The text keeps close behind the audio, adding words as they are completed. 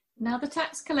Now the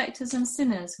tax collectors and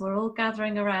sinners were all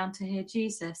gathering around to hear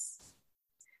Jesus.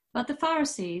 But the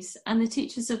Pharisees and the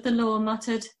teachers of the law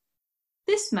muttered,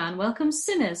 "This man welcomes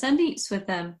sinners and eats with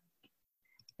them."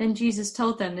 Then Jesus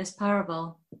told them this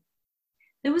parable.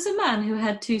 There was a man who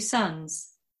had 2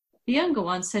 sons. The younger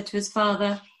one said to his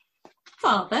father,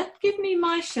 "Father, give me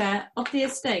my share of the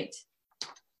estate."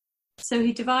 So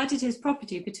he divided his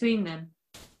property between them.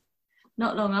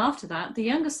 Not long after that, the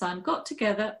younger son got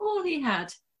together all he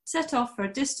had, set off for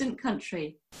a distant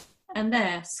country, and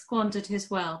there squandered his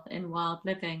wealth in wild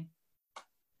living.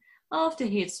 After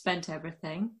he had spent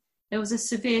everything, there was a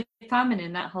severe famine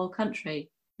in that whole country,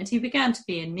 and he began to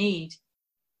be in need.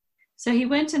 So he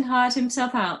went and hired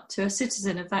himself out to a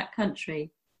citizen of that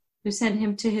country, who sent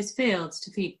him to his fields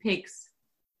to feed pigs.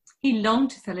 He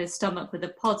longed to fill his stomach with the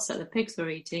pods that the pigs were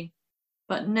eating,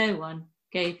 but no one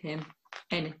gave him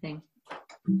anything.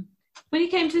 When he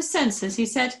came to his senses, he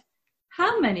said,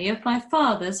 "How many of my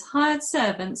father's hired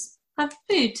servants have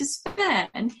food to spare,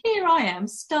 and here I am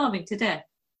starving to death?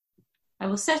 I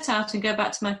will set out and go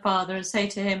back to my father and say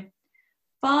to him,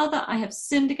 'Father, I have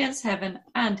sinned against heaven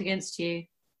and against you.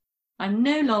 I am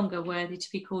no longer worthy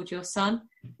to be called your son.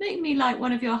 Make me like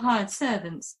one of your hired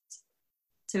servants.'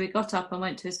 So he got up and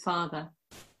went to his father.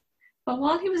 But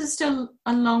while he was still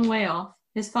a long way off,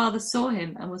 his father saw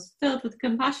him and was filled with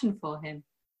compassion for him.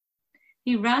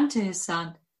 He ran to his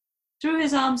son, threw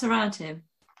his arms around him,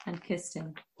 and kissed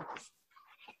him.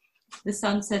 The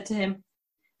son said to him,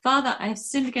 'Father, I have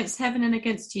sinned against heaven and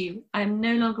against you. I am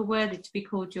no longer worthy to be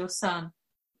called your son.'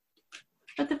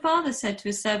 But the father said to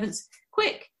his servants,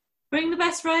 'Quick, bring the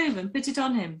best robe and put it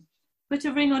on him. Put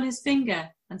a ring on his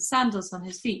finger and sandals on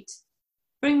his feet.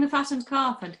 Bring the fattened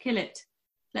calf and kill it.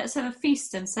 Let's have a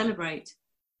feast and celebrate.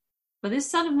 For this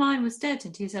son of mine was dead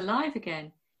and he is alive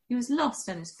again. He was lost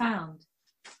and is found.'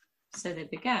 So they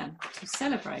began to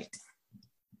celebrate.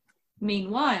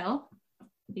 Meanwhile,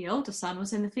 the older son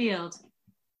was in the field.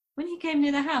 When he came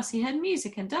near the house, he heard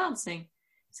music and dancing.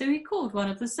 So he called one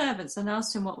of the servants and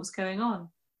asked him what was going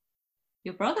on.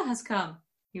 'Your brother has come,'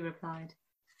 he replied,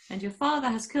 'and your father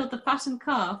has killed the fattened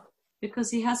calf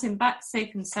because he has him back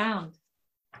safe and sound.'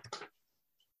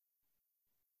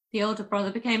 The older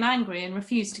brother became angry and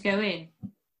refused to go in.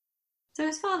 So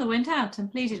his father went out and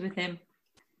pleaded with him.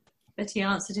 But he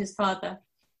answered his father,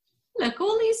 'Look,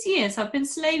 all these years I've been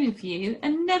slaving for you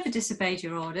and never disobeyed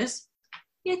your orders.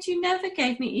 Yet you never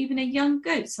gave me even a young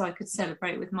goat so I could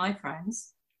celebrate with my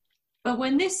friends. But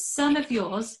when this son of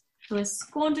yours, who has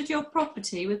squandered your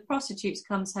property with prostitutes,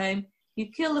 comes home,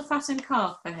 you kill the fattened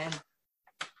calf for him.'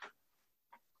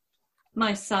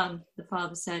 'My son,' the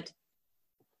father said,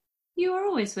 'you are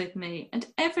always with me,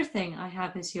 and everything I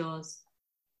have is yours.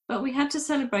 But we had to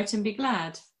celebrate and be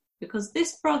glad, because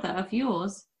this brother of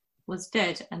yours was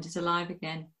dead and is alive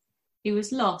again. He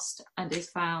was lost and is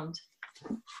found.'"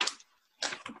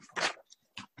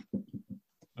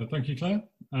 Thank you, Claire.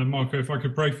 Marco, if I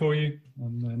could pray for you,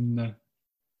 and then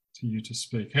to you to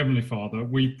speak. Heavenly Father,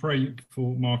 we pray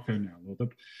for Marco now,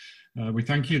 Lord. We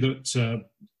thank you that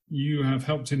you have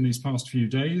helped him these past few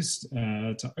days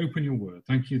to open your word.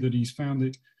 Thank you that he's found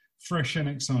it fresh and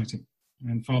exciting.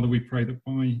 And Father, we pray that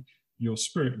by your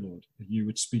Spirit, Lord, that you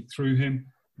would speak through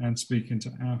him and speak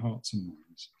into our hearts and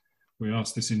minds. We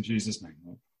ask this in Jesus' name,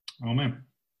 Lord. Amen.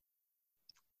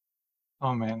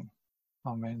 Amen.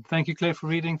 Amen. Thank you, Claire, for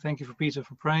reading. Thank you, for Peter,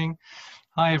 for praying.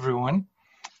 Hi, everyone.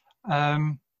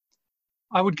 I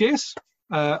would guess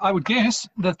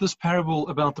that this parable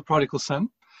about the prodigal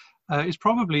son is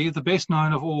probably the best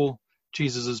known of all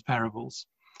Jesus's parables.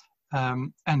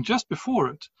 And just before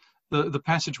it, the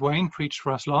passage Wayne preached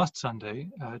for us last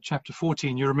Sunday, chapter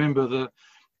 14, you remember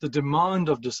the demand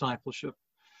of discipleship,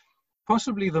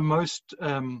 possibly the most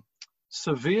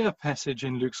severe passage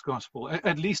in Luke's gospel,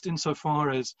 at least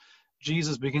insofar as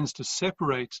Jesus begins to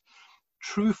separate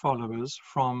true followers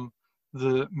from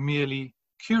the merely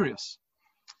curious.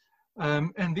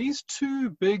 And these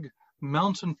 2 big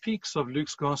mountain peaks of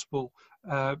Luke's gospel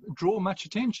draw much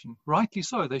attention, rightly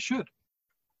so, they should.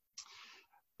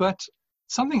 But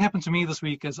something happened to me this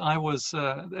week as I was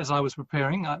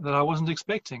preparing that I wasn't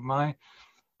expecting. My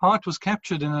heart was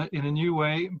captured in a new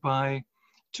way by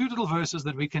 2 little verses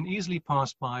that we can easily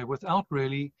pass by without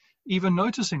really even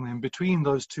noticing them between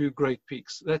those 2 great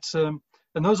peaks. And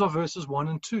those are verses 1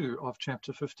 and 2 of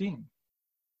chapter 15.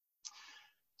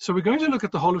 So we're going to look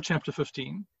at the whole of chapter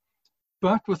 15,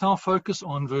 but with our focus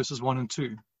on verses 1 and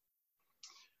 2.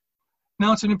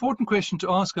 Now, it's an important question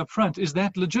to ask up front. Is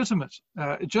that legitimate?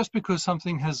 Just because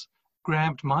something has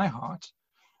grabbed my heart,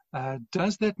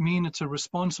 does that mean it's a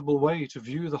responsible way to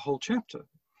view the whole chapter?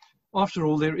 After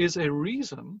all, there is a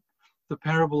reason the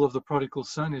parable of the prodigal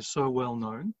son is so well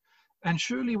known, and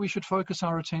surely we should focus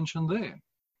our attention there.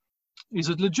 Is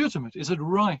it legitimate? Is it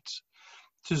right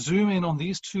to zoom in on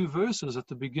these two verses at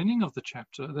the beginning of the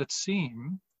chapter that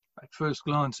seem, at first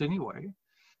glance anyway,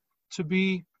 to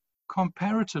be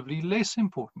comparatively less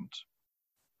important?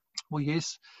 Well,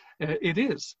 yes, it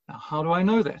is. Now, how do I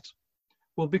know that?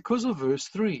 Well, because of verse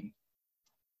 3.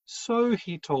 So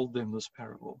he told them this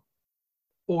parable.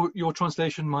 Or your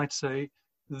translation might say,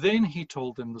 then he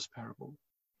told them this parable.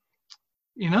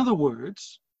 In other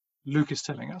words, Luke is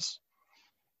telling us,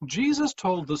 Jesus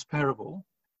told this parable,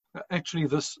 actually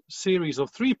this series of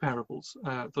 3 parables,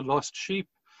 the lost sheep,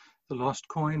 the lost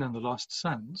coin, and the lost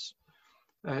sons.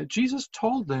 Jesus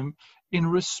told them in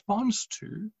response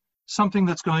to something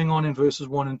that's going on in verses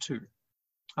 1 and 2.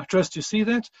 I trust you see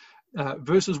that.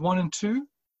 Verses 1 and 2,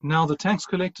 now the tax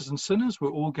collectors and sinners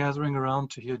were all gathering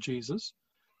around to hear Jesus.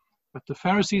 But the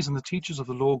Pharisees and the teachers of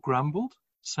the law grumbled,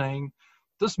 saying,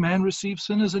 this man receives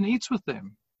sinners and eats with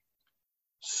them.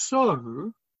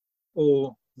 So,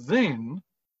 or then,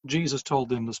 Jesus told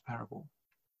them this parable.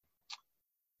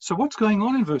 So what's going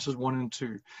on in verses 1 and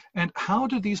 2? And how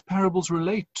do these parables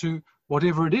relate to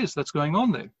whatever it is that's going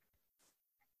on there?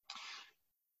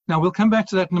 Now, we'll come back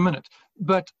to that in a minute.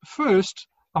 But first,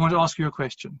 I want to ask you a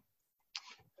question.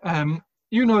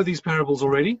 You know these parables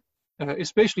already,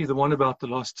 especially the one about the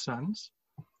lost sons.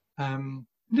 And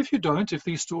if you don't, if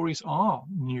these stories are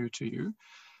new to you,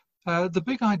 the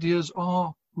big ideas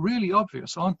are really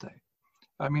obvious, aren't they?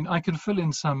 I mean, I can fill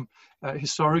in some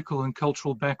historical and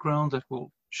cultural background that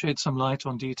will shed some light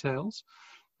on details,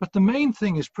 but the main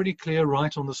thing is pretty clear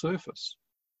right on the surface.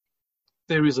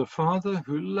 There is a father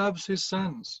who loves his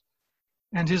sons,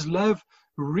 and his love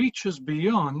reaches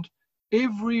beyond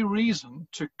every reason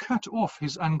to cut off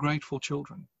his ungrateful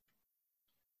children.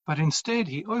 But instead,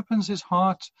 he opens his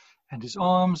heart and his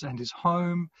arms and his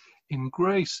home in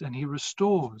grace, and he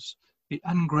restores the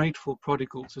ungrateful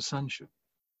prodigal to sonship.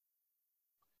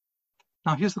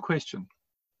 Now, here's the question.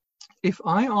 If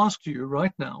I asked you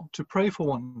right now to pray for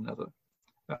one another,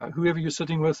 whoever you're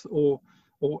sitting with, or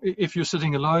if you're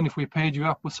sitting alone, if we paired you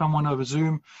up with someone over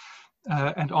Zoom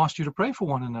and asked you to pray for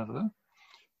one another,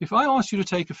 if I asked you to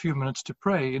take a few minutes to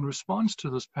pray in response to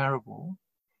this parable,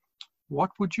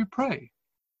 what would you pray?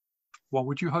 What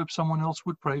would you hope someone else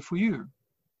would pray for you?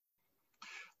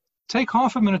 Take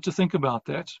half a minute to think about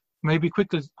that. Maybe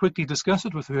quickly discuss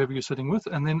it with whoever you're sitting with,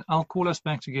 and then I'll call us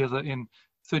back together in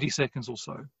 30 seconds or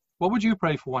so. What would you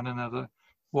pray for one another?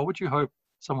 What would you hope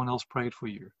someone else prayed for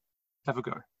you? Have a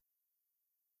go.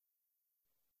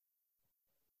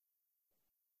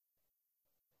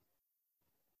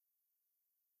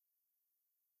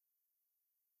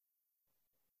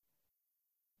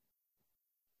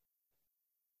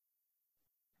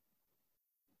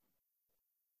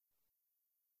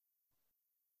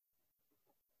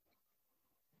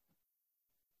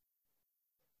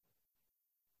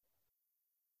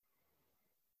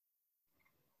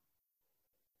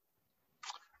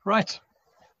 Right.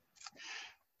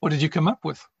 What did you come up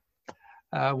with?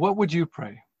 What would you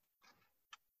pray?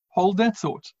 Hold that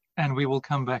thought, and we will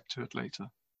come back to it later.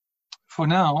 For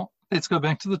now, let's go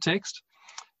back to the text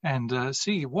and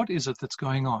see what is it that's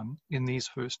going on in these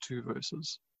first 2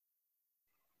 verses.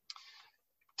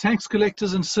 Tax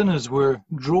collectors and sinners were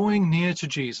drawing near to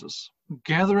Jesus,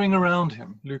 gathering around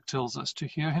him, Luke tells us, to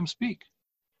hear him speak.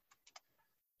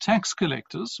 Tax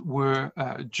collectors were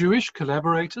Jewish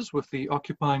collaborators with the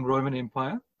occupying Roman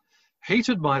Empire,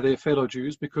 hated by their fellow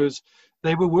Jews because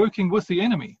they were working with the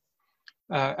enemy.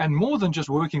 And more than just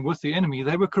working with the enemy,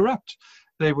 they were corrupt.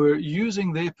 They were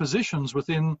using their positions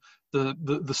within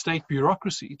the state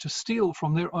bureaucracy to steal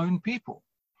from their own people.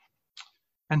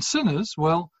 And sinners,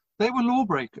 well, they were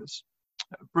lawbreakers,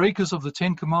 breakers of the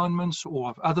 10 Commandments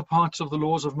or of other parts of the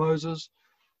laws of Moses,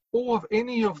 or of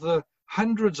any of the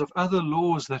hundreds of other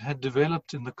laws that had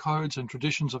developed in the codes and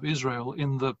traditions of Israel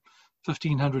in the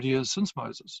 1500 years since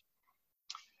Moses.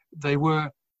 They were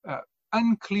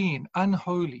unclean,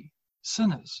 unholy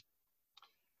sinners.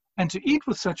 And to eat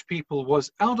with such people was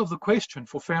out of the question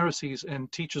for Pharisees and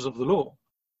teachers of the law.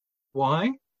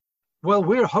 Why? Well,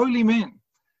 we're holy men,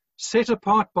 set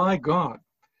apart by God.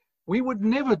 We would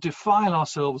never defile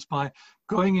ourselves by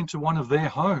going into one of their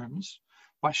homes,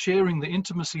 by sharing the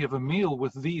intimacy of a meal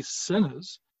with these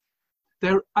sinners.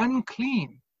 They're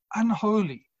unclean,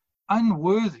 unholy,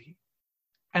 unworthy.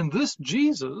 And this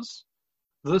Jesus,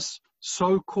 this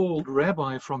so-called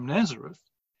rabbi from Nazareth,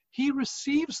 he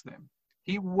receives them.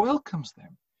 He welcomes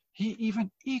them. He even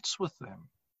eats with them.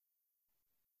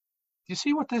 Do you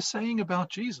see what they're saying about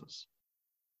Jesus?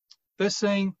 They're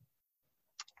saying,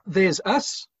 there's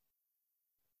us,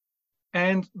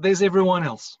 and there's everyone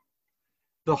else.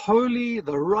 The holy,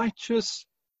 the righteous,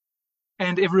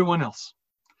 and everyone else.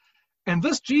 And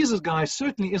this Jesus guy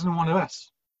certainly isn't one of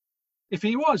us. If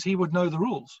he was, he would know the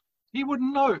rules. He would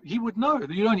know that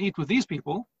you don't eat with these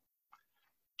people.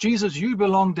 Jesus, you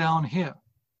belong down here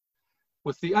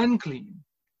with the unclean,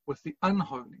 with the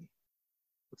unholy,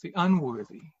 with the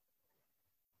unworthy.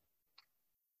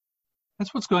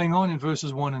 That's what's going on in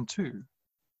verses 1 and 2.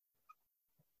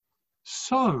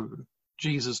 So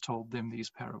Jesus told them these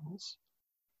parables.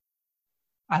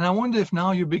 And I wonder if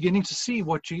now you're beginning to see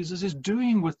what Jesus is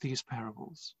doing with these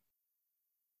parables.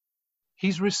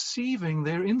 He's receiving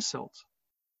their insult.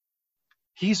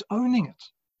 He's owning it.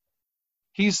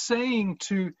 He's saying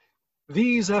to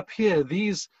these up here,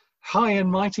 these high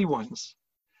and mighty ones,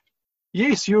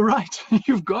 yes, you're right.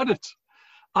 You've got it.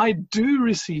 I do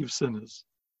receive sinners.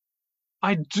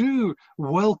 I do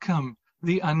welcome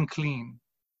the unclean.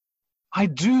 I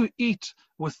do eat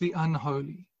with the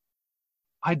unholy.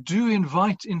 I do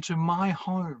invite into my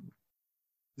home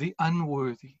the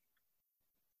unworthy.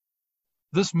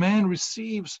 This man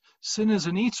receives sinners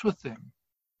and eats with them.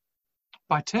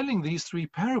 By telling these three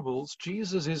parables,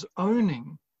 Jesus is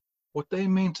owning what they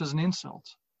meant as an insult.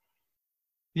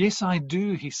 Yes, I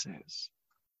do, he says.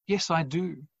 Yes, I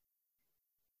do.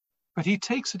 But he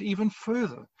takes it even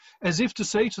further, as if to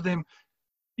say to them,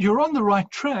 you're on the right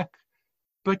track,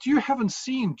 but you haven't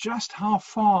seen just how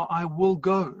far I will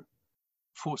go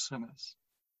for sinners.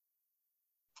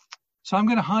 So I'm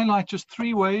going to highlight just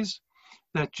three ways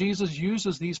that Jesus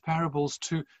uses these parables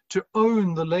to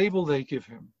own the label they give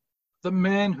him, the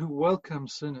man who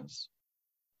welcomes sinners.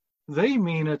 They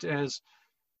mean it as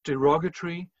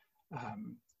derogatory,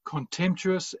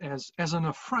 contemptuous, as an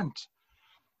affront.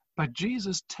 But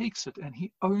Jesus takes it and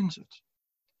he owns it.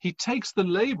 He takes the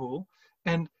label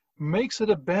and makes it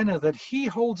a banner that he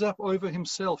holds up over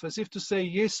himself, as if to say,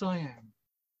 yes, I am.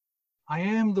 I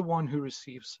am the one who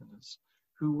receives sinners,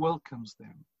 who welcomes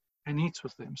them and eats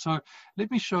with them. So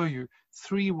let me show you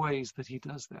three ways that he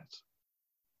does that.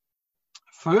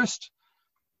 First,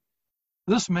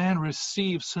 this man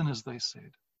receives sinners, they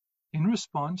said. In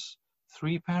response,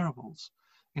 three parables.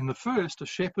 In the first, a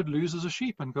shepherd loses a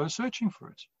sheep and goes searching for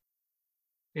it.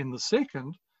 In the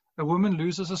second, a woman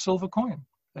loses a silver coin,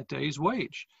 a day's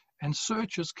wage, and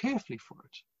searches carefully for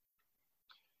it.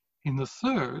 In the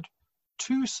third,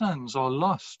 two sons are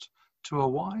lost to a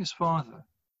wise father,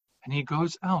 and he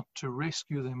goes out to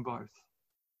rescue them both.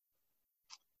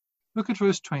 Look at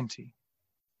verse 20.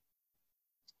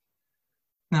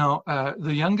 Now,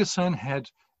 the younger son had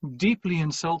deeply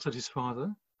insulted his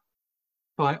father.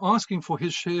 By asking for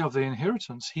his share of the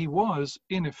inheritance, he was,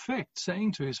 in effect,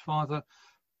 saying to his father,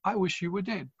 I wish you were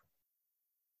dead.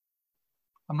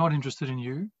 I'm not interested in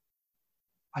you.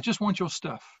 I just want your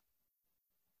stuff.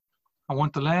 I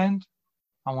want the land.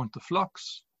 I want the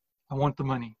flocks. I want the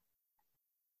money.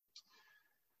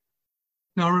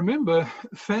 Now remember,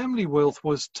 family wealth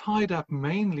was tied up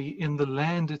mainly in the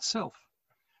land itself.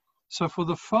 So for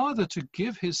the father to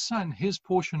give his son his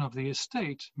portion of the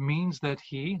estate means that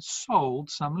he sold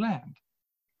some land.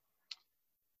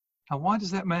 Now why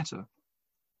does that matter?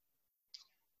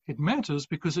 It matters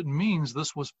because it means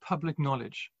this was public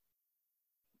knowledge.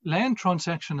 Land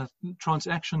transactions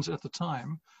at the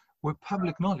time were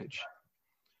public knowledge.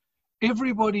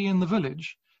 Everybody in the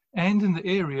village and in the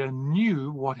area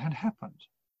knew what had happened.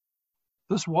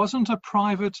 This wasn't a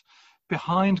private,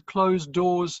 behind closed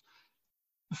doors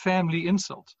family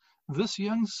insult. This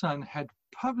young son had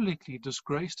publicly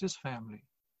disgraced his family,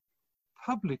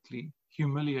 publicly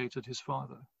humiliated his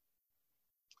father.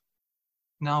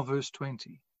 Now verse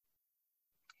 20.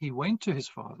 He went to his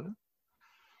father,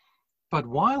 but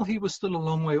while he was still a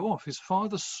long way off, his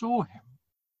father saw him,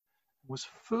 was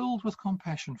filled with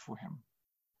compassion for him.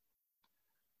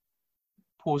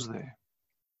 Pause there.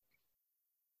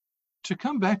 To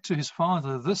come back to his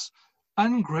father, this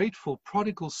ungrateful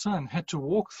prodigal son had to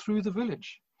walk through the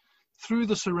village, through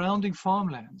the surrounding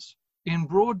farmlands, in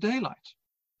broad daylight,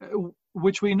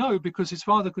 which we know because his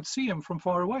father could see him from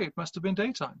far away. It must have been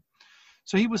daytime.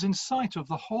 So he was in sight of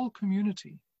the whole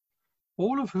community,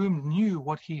 all of whom knew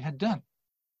what he had done.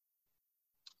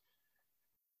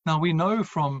 Now we know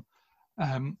from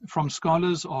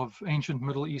scholars of ancient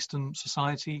Middle Eastern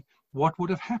society what would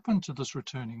have happened to this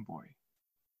returning boy.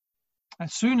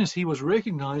 As soon as he was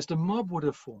recognized, a mob would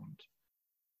have formed.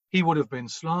 He would have been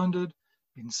slandered,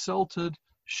 insulted,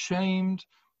 shamed,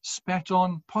 spat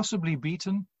on, possibly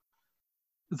beaten,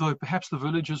 though perhaps the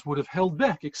villagers would have held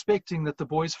back, expecting that the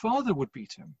boy's father would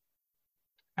beat him.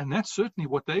 And that's certainly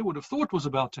what they would have thought was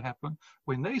about to happen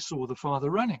when they saw the father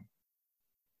running.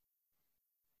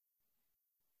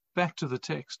 back to the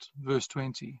text, verse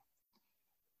 20.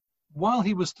 While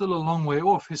he was still a long way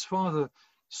off, his father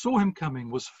saw him coming,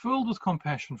 was filled with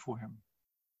compassion for him.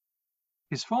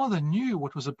 His father knew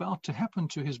what was about to happen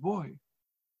to his boy.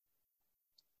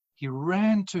 He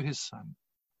ran to his son,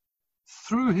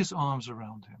 threw his arms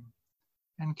around him,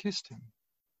 and kissed him.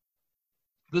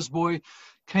 This boy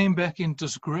came back in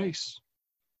disgrace,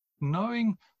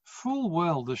 knowing full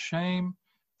well the shame,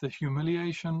 the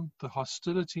humiliation, the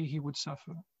hostility he would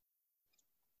suffer.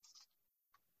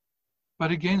 But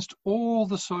against all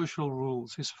the social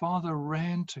rules, his father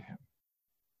ran to him.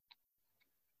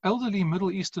 Elderly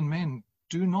Middle Eastern men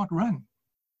do not run.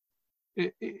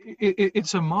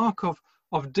 It's a mark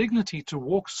of dignity to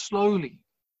walk slowly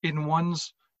in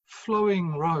one's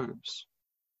flowing robes.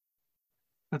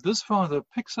 But this father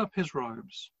picks up his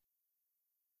robes,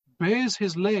 bares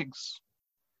his legs,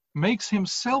 makes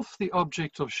himself the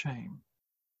object of shame,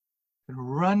 and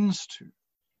runs to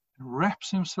and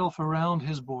wraps himself around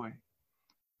his boy,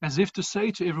 as if to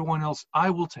say to everyone else, I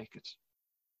will take it.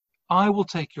 I will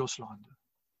take your slander.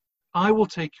 I will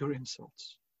take your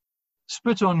insults.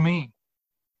 Spit on me.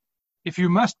 If you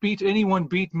must beat anyone,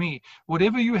 beat me.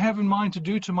 Whatever you have in mind to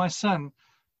do to my son,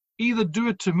 either do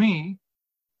it to me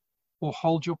or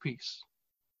hold your peace.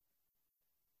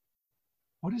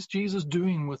 What is Jesus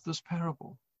doing with this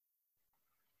parable?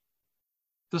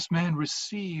 This man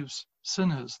receives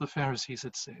sinners, the Pharisees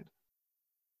had said.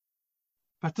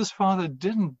 But this father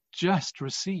didn't just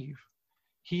receive,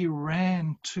 he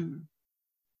ran to.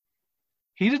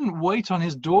 He didn't wait on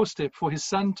his doorstep for his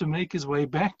son to make his way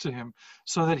back to him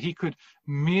so that he could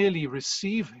merely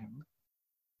receive him.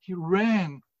 He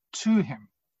ran to him.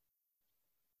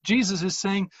 Jesus is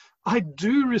saying, I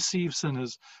do receive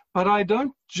sinners, but I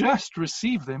don't just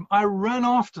receive them, I run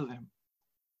after them.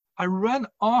 I run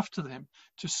after them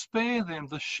to spare them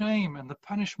the shame and the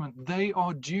punishment they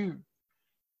are due.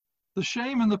 The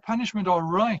shame and the punishment are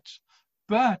right,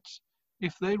 but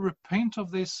if they repent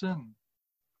of their sin,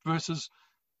 verses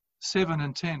 7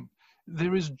 and 10,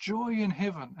 there is joy in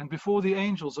heaven and before the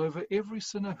angels over every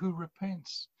sinner who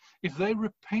repents. If they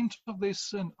repent of their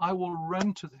sin, I will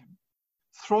run to them,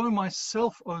 throw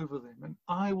myself over them, and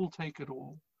I will take it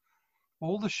all.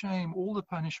 All the shame, all the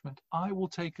punishment, I will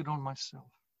take it on myself.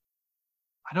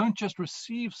 I don't just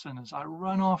receive sinners, I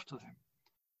run after them.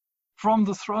 From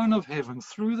the throne of heaven,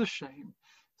 through the shame,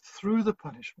 through the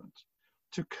punishment,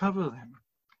 to cover them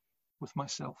with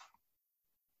myself.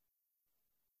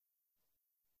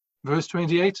 Verse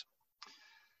 28,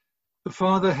 the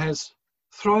father has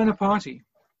thrown a party.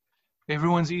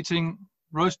 Everyone's eating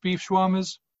roast beef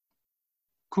shawarmas.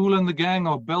 Kool and the gang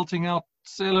are belting out,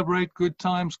 celebrate, good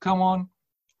times, come on.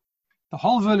 The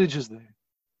whole village is there.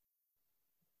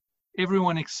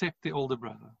 Everyone except the older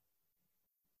brother.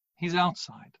 He's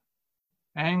outside,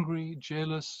 angry,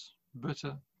 jealous,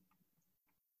 bitter,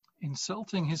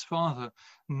 insulting his father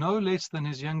no less than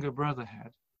his younger brother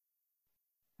had.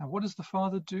 And what does the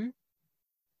father do?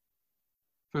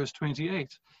 Verse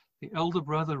 28, the elder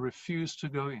brother refused to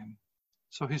go in.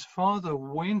 So his father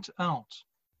went out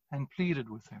and pleaded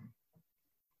with him.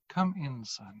 Come in,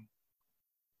 son.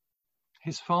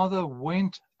 His father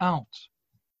went out,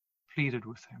 pleaded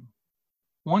with him.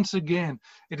 Once again,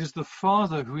 it is the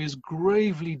father who is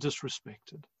gravely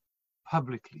disrespected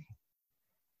publicly.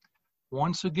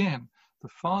 Once again, the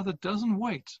father doesn't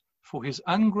wait for his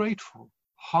ungrateful,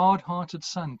 hard-hearted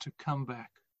son to come back.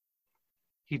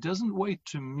 He doesn't wait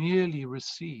to merely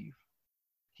receive.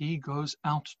 He goes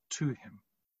out to him.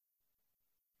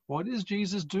 What is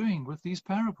Jesus doing with these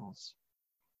parables?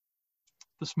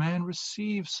 This man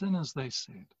receives sinners, they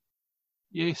said.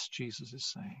 Yes, Jesus is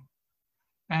saying,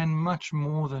 and much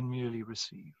more than merely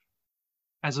receive.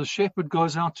 As a shepherd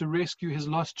goes out to rescue his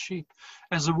lost sheep,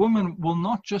 as a woman will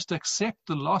not just accept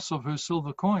the loss of her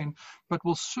silver coin, but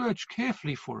will search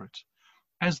carefully for it.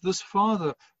 As this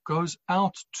father goes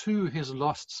out to his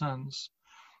lost sons,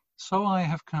 so I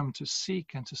have come to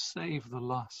seek and to save the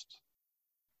lost.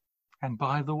 And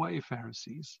by the way,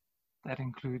 Pharisees, that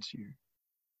includes you.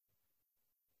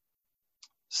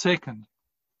 Second,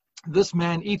 this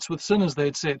man eats with sinners, they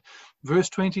had said. Verse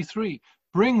 23,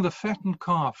 bring the fattened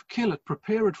calf, kill it,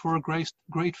 prepare it for a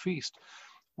great feast.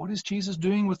 What is Jesus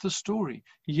doing with this story?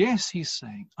 Yes, he's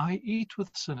saying, I eat with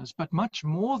sinners, but much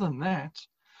more than that.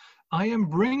 I am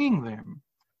bringing them,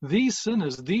 these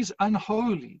sinners, these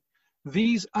unholy,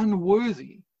 these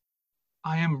unworthy,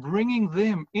 I am bringing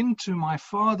them into my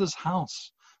Father's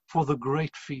house for the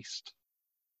great feast.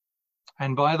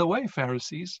 And by the way,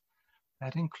 Pharisees,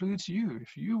 that includes you,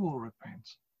 if you will repent.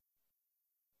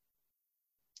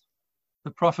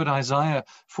 The prophet Isaiah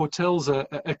foretells a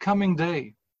coming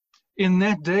day In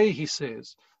that day, he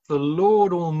says, the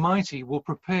Lord Almighty will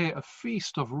prepare a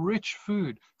feast of rich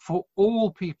food for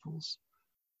all peoples,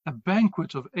 a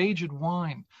banquet of aged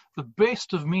wine, the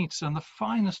best of meats and the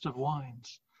finest of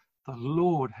wines. The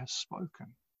Lord has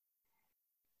spoken.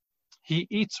 He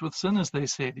eats with sinners, they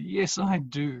said. Yes, I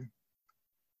do.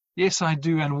 Yes, I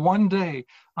do. And one day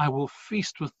I will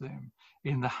feast with them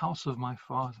in the house of my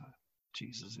Father,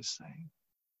 Jesus is saying.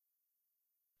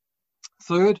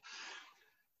 Third,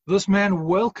 this man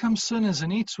welcomes sinners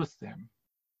and eats with them.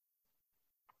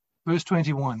 Verse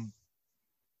 21,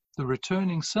 the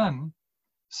returning son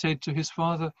said to his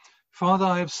father, Father,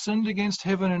 I have sinned against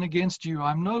heaven and against you.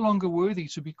 I am no longer worthy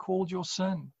to be called your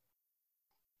son.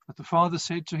 But the father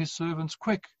said to his servants,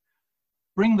 Quick,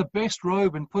 bring the best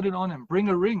robe and put it on him. Bring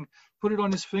a ring, put it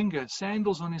on his finger,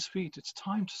 sandals on his feet. It's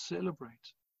time to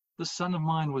celebrate. This son of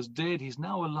mine was dead. He's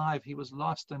now alive. He was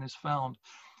lost and is found.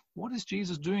 What is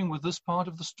Jesus doing with this part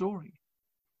of the story?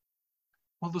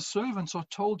 Well, the servants are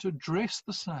told to dress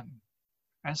the son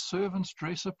as servants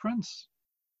dress a prince.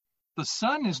 The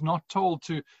son is not told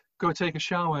to go take a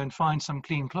shower and find some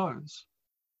clean clothes.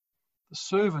 The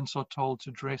servants are told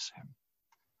to dress him.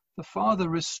 The father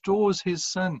restores his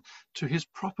son to his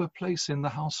proper place in the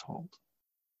household.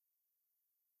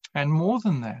 And more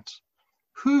than that,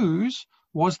 whose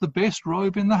was the best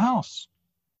robe in the house?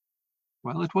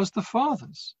 Well, it was the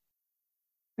father's.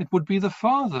 It would be the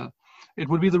father. It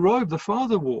would be the robe the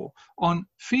father wore on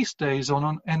feast days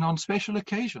and on special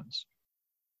occasions.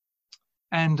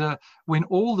 And when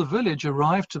all the village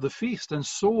arrived to the feast and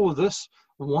saw this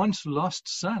once lost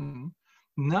son,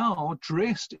 now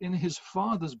dressed in his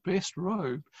father's best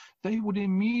robe, they would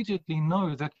immediately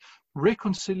know that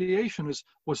reconciliation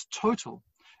was total.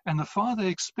 And the father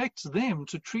expects them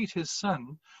to treat his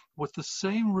son with the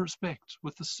same respect,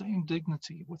 with the same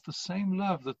dignity, with the same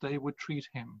love that they would treat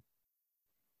him.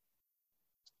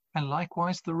 And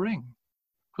likewise the ring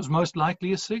was most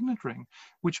likely a signet ring,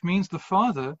 which means the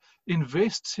father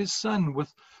invests his son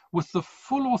with the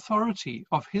full authority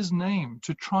of his name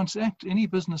to transact any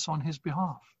business on his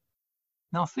behalf.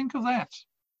 Now think of that.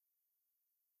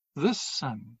 This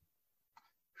son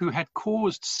who had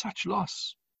caused such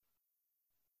loss,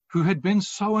 who had been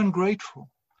so ungrateful,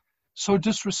 so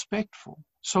disrespectful,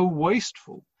 so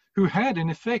wasteful, who had in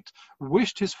effect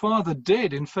wished his father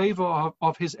dead in favor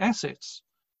of his assets,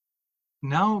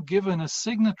 now given a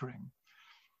signet ring,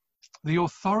 the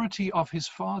authority of his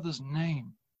father's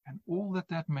name and all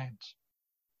that meant.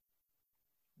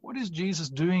 What is Jesus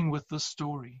doing with this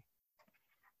story?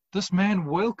 This man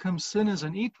welcomes sinners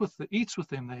and eats with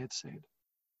them, they had said.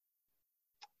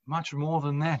 Much more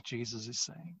than that, Jesus is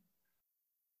saying.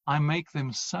 I make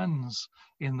them sons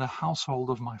in the household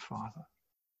of my Father.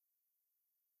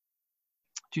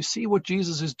 Do you see what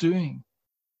Jesus is doing?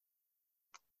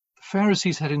 The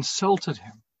Pharisees had insulted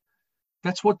him.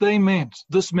 That's what they meant.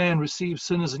 This man receives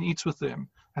sinners and eats with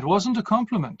them. It wasn't a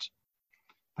compliment.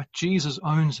 But Jesus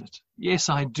owns it. Yes,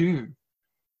 I do.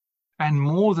 And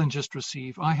more than just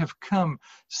receive, I have come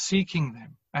seeking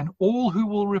them, and all who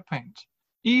will repent.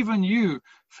 Even you,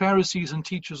 Pharisees and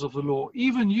teachers of the law,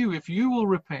 even you, if you will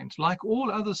repent, like all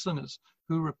other sinners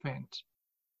who repent,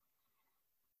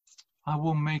 I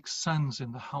will make sons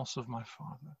in the house of my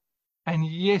Father. And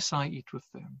yes, I eat with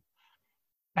them.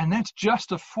 And that's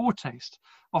just a foretaste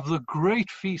of the great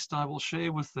feast I will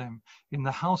share with them in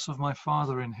the house of my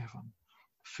Father in heaven,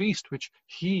 a feast which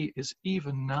he is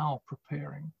even now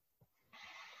preparing.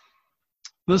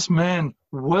 This man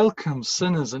welcomes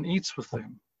sinners and eats with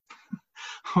them.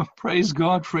 Praise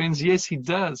God, friends. Yes, he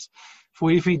does.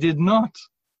 For if he did not,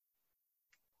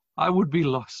 I would be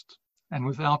lost and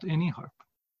without any hope.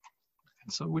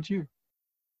 And so would you.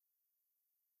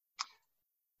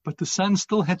 But the son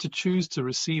still had to choose to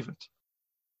receive it.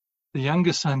 The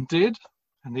younger son did,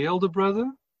 and the elder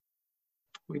brother,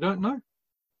 we don't know.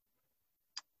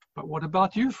 But what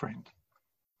about you, friend?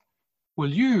 Will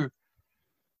you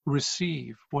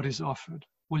receive what is offered?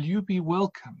 Will you be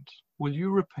welcomed? Will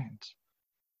you repent?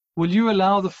 Will you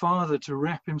allow the Father to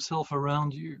wrap himself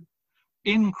around you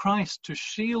in Christ to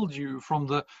shield you from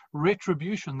the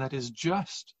retribution that is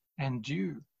just and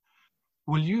due?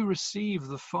 Will you receive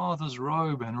the Father's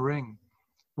robe and ring?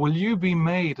 Will you be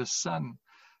made a son,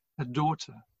 a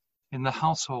daughter in the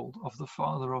household of the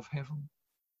Father of heaven?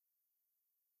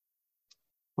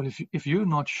 Well, if you're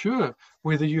not sure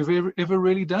whether you've ever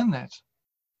really done that,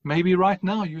 maybe right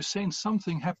now you sense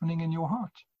something happening in your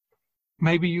heart.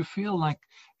 Maybe you feel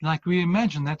like we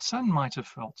imagine that son might have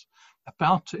felt,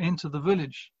 about to enter the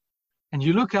village. And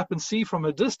you look up and see from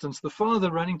a distance the Father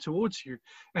running towards you.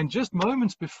 And just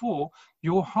moments before,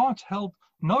 your heart held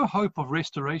no hope of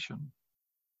restoration.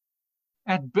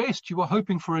 At best, you are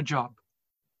hoping for a job.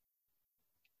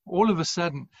 All of a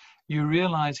sudden, you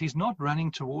realize he's not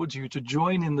running towards you to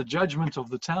join in the judgment of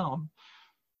the town,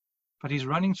 but he's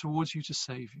running towards you to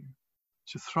save you,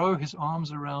 to throw his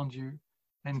arms around you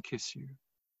and kiss you.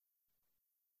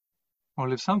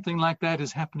 Well, if something like that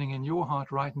is happening in your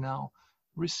heart right now,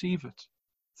 receive it.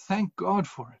 Thank God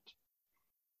for it.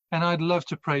 And I'd love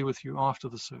to pray with you after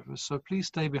the service, so please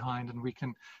stay behind and we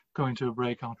can go into a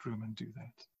breakout room and do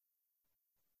that.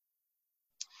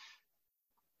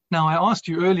 Now, I asked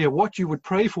you earlier what you would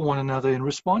pray for one another in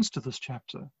response to this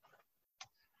chapter.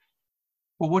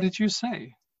 Well, what did you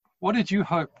say? What did you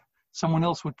hope someone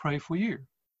else would pray for you?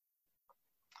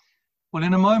 Well,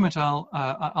 in a moment,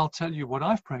 I'll tell you what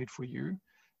I've prayed for you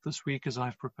this week as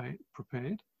I've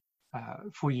prepared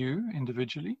for you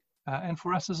individually and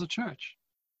for us as a church.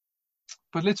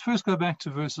 But let's first go back to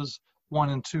verses 1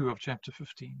 and 2 of chapter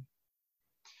 15.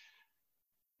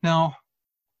 Now,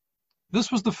 this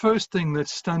was the first thing that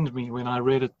stunned me when I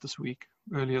read it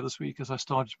earlier this week, as I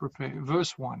started to prepare.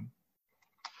 Verse 1.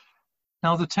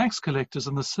 Now the tax collectors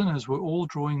and the sinners were all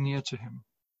drawing near to him.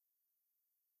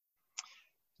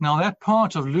 Now that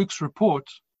part of Luke's report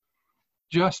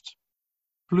just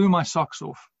blew my socks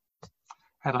off,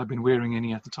 had I been wearing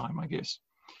any at the time, I guess.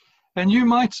 And you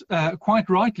might quite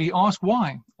rightly ask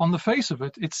why. On the face of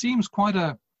it, it seems quite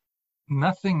a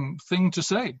nothing thing to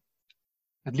say,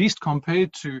 at least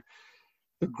compared to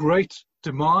the great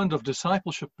demand of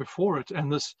discipleship before it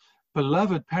and this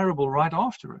beloved parable right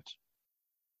after it.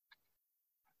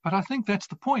 But I think that's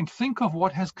the point. Think of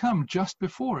what has come just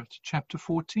before it, chapter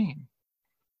 14.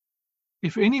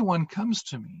 If anyone comes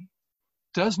to me,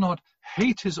 does not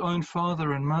hate his own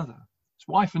father and mother, his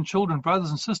wife and children, brothers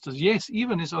and sisters, yes,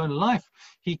 even his own life,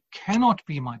 he cannot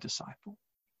be my disciple.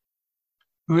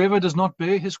 Whoever does not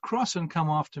bear his cross and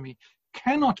come after me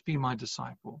cannot be my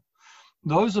disciple.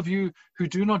 Those of you who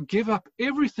do not give up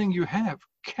everything you have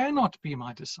cannot be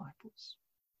my disciples.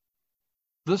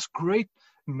 This great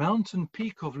mountain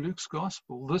peak of Luke's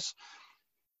gospel, this,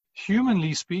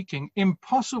 humanly speaking,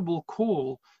 impossible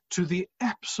call to the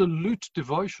absolute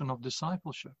devotion of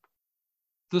discipleship.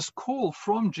 This call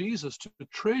from Jesus to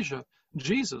treasure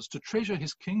Jesus, to treasure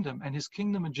his kingdom and his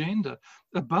kingdom agenda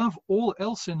above all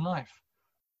else in life.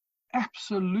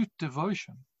 Absolute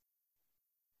devotion.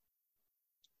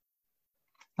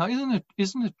 Now,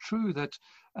 isn't it true that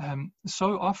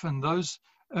so often those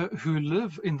who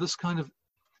live in this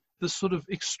sort of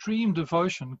extreme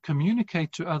devotion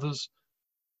communicate to others,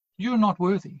 you're not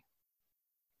worthy.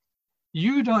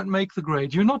 You don't make the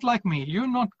grade. You're not like me. You're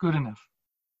not good enough.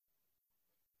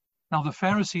 Now, the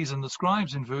Pharisees and the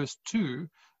scribes in verse 2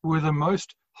 were the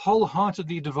most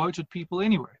wholeheartedly devoted people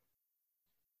anyway.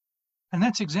 And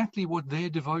that's exactly what their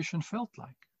devotion felt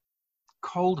like.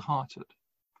 Cold-hearted,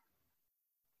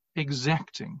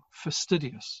 exacting,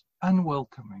 fastidious,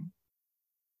 unwelcoming.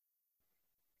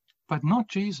 But not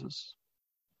Jesus.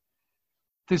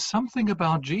 There's something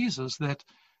about Jesus that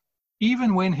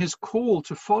even when his call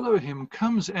to follow him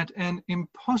comes at an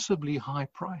impossibly high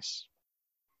price,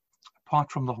 apart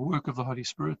from the work of the Holy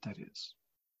Spirit, that is.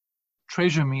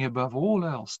 Treasure me above all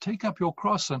else. Take up your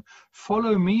cross and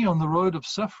follow me on the road of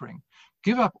suffering.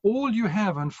 Give up all you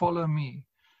have and follow me.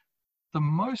 The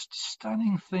most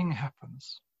stunning thing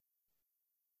happens.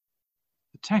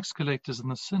 The tax collectors and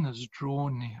the sinners draw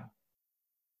near.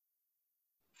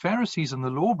 Pharisees and the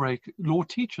law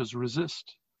teachers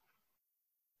resist.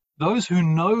 Those who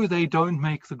know they don't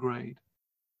make the grade,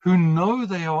 who know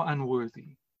they are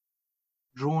unworthy,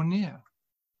 draw near.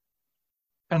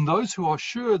 And those who are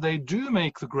sure they do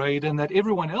make the grade and that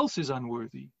everyone else is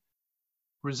unworthy,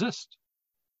 resist.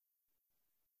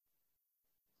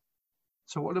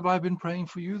 So what have I been praying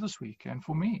for you this week and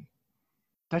for me?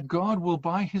 That God will,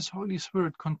 by his Holy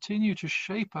Spirit, continue to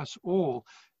shape us all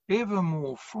ever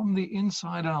more from the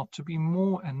inside out to be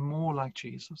more and more like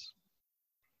Jesus.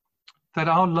 That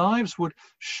our lives would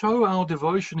show our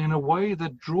devotion in a way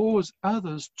that draws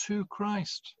others to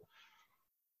Christ,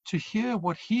 to hear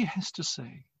what he has to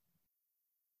say.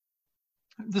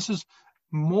 This is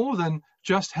more than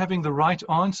just having the right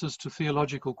answers to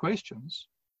theological questions.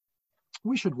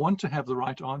 We should want to have the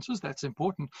right answers, that's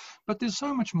important, but there's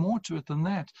so much more to it than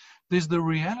that. There's the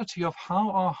reality of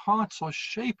how our hearts are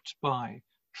shaped by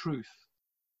truth.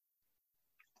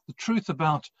 The truth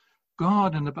about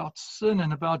God and about sin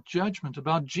and about judgment,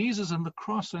 about Jesus and the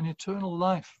cross and eternal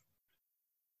life.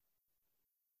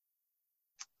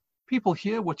 People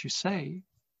hear what you say,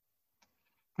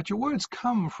 but your words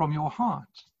come from your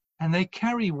heart, and they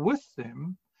carry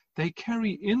in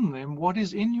them what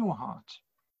is in your heart.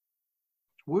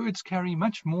 Words carry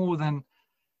much more than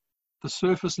the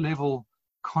surface level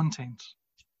content.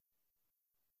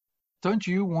 Don't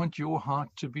you want your heart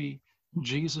to be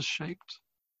Jesus-shaped,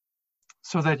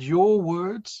 so that your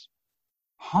words,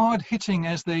 hard-hitting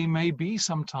as they may be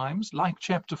sometimes, like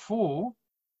chapter 14,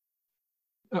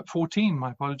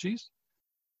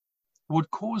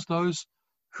 would cause those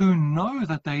who know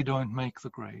that they don't make the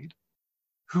grade,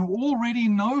 who already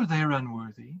know they're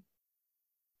unworthy,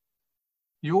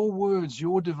 your words,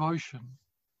 your devotion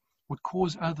would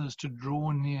cause others to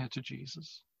draw near to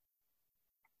Jesus.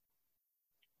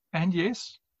 And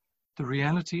yes, the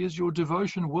reality is your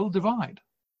devotion will divide,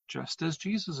 just as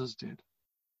Jesus's did.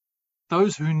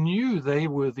 Those who knew they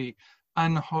were the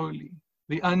unholy,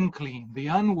 the unclean, the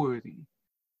unworthy,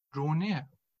 draw near.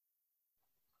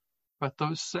 But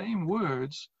those same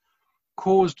words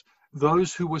caused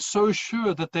those who were so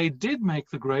sure that they did make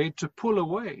the grade to pull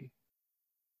away,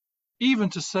 even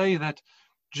to say that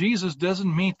Jesus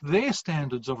doesn't meet their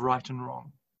standards of right and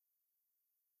wrong.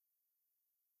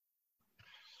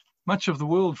 Much of the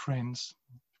world, friends,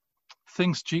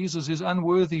 thinks Jesus is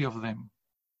unworthy of them.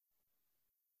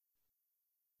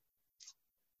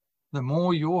 The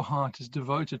more your heart is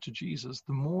devoted to Jesus,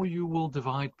 the more you will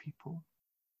divide people.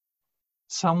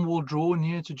 Some will draw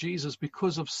near to Jesus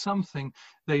because of something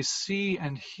they see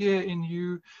and hear in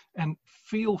you and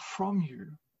feel from you.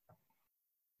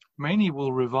 Many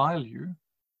will revile you.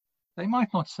 They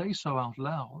might not say so out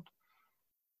loud,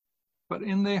 but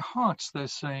in their hearts they're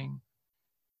saying,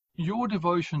 your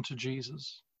devotion to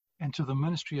Jesus and to the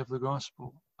ministry of the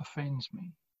gospel offends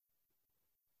me.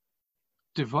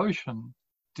 Devotion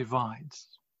divides.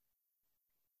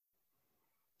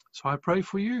 So I pray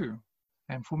for you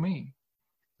and for me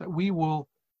that we will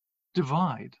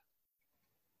divide,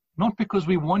 not because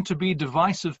we want to be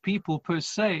divisive people per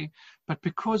se, but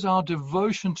because our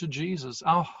devotion to Jesus,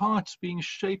 our hearts being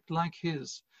shaped like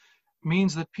his,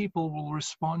 means that people will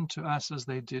respond to us as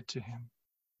they did to him.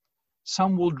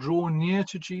 Some will draw near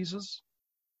to Jesus,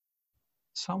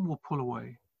 some will pull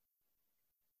away.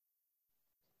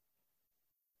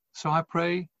 So I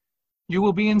pray you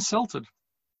will be insulted,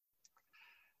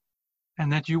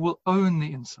 and that you will own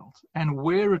the insult and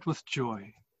wear it with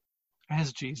joy,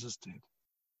 as Jesus did.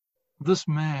 This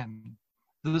man,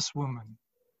 this woman,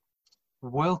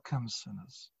 welcomes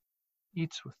sinners,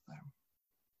 eats with them.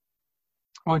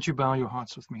 Won't you bow your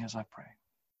hearts with me as I pray?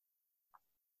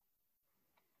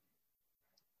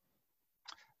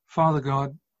 Father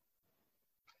God,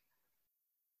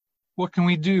 what can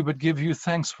we do but give you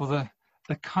thanks for the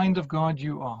kind of God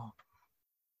you are?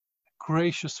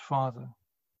 Gracious Father,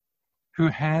 who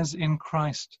has in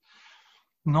Christ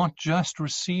not just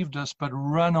received us, but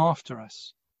run after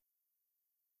us.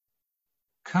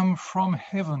 Come from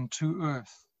heaven to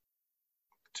earth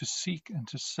to seek and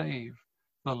to save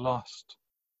the lost.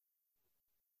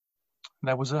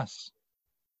 That was us.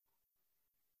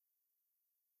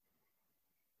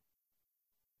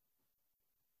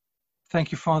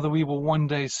 Thank you, Father, we will one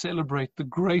day celebrate the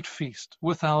great feast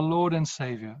with our Lord and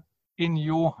Savior in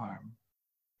your home.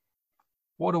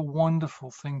 What a wonderful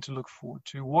thing to look forward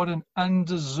to. What an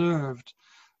undeserved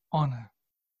honor.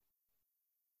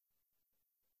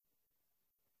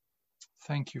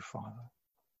 Thank you, Father.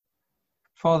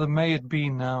 Father, may it be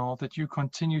now that you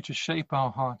continue to shape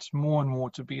our hearts more and more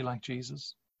to be like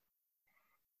Jesus,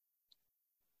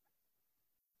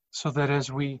 so that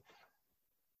as we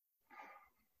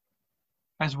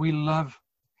love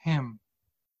him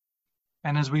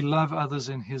and as we love others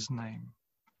in his name,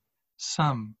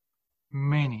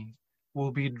 many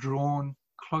will be drawn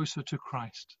closer to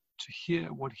Christ to hear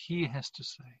what he has to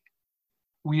say.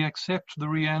 We accept the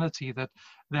reality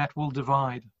that will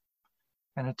divide,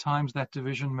 and at times that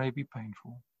division may be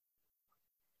painful.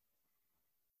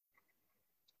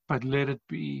 But let it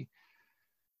be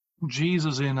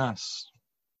Jesus in us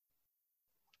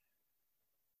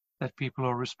that people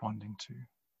are responding to,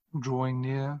 drawing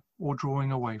near or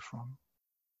drawing away from.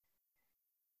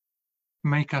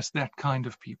 Make us that kind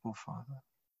of people, Father.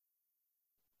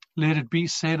 Let it be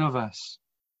said of us,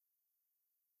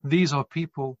 these are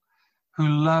people who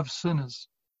love sinners,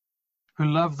 who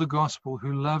love the gospel,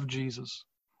 who love Jesus,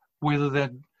 whether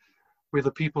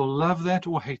people love that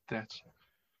or hate that.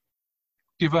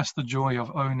 Give us the joy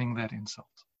of owning that insult.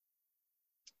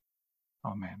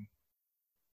 Amen.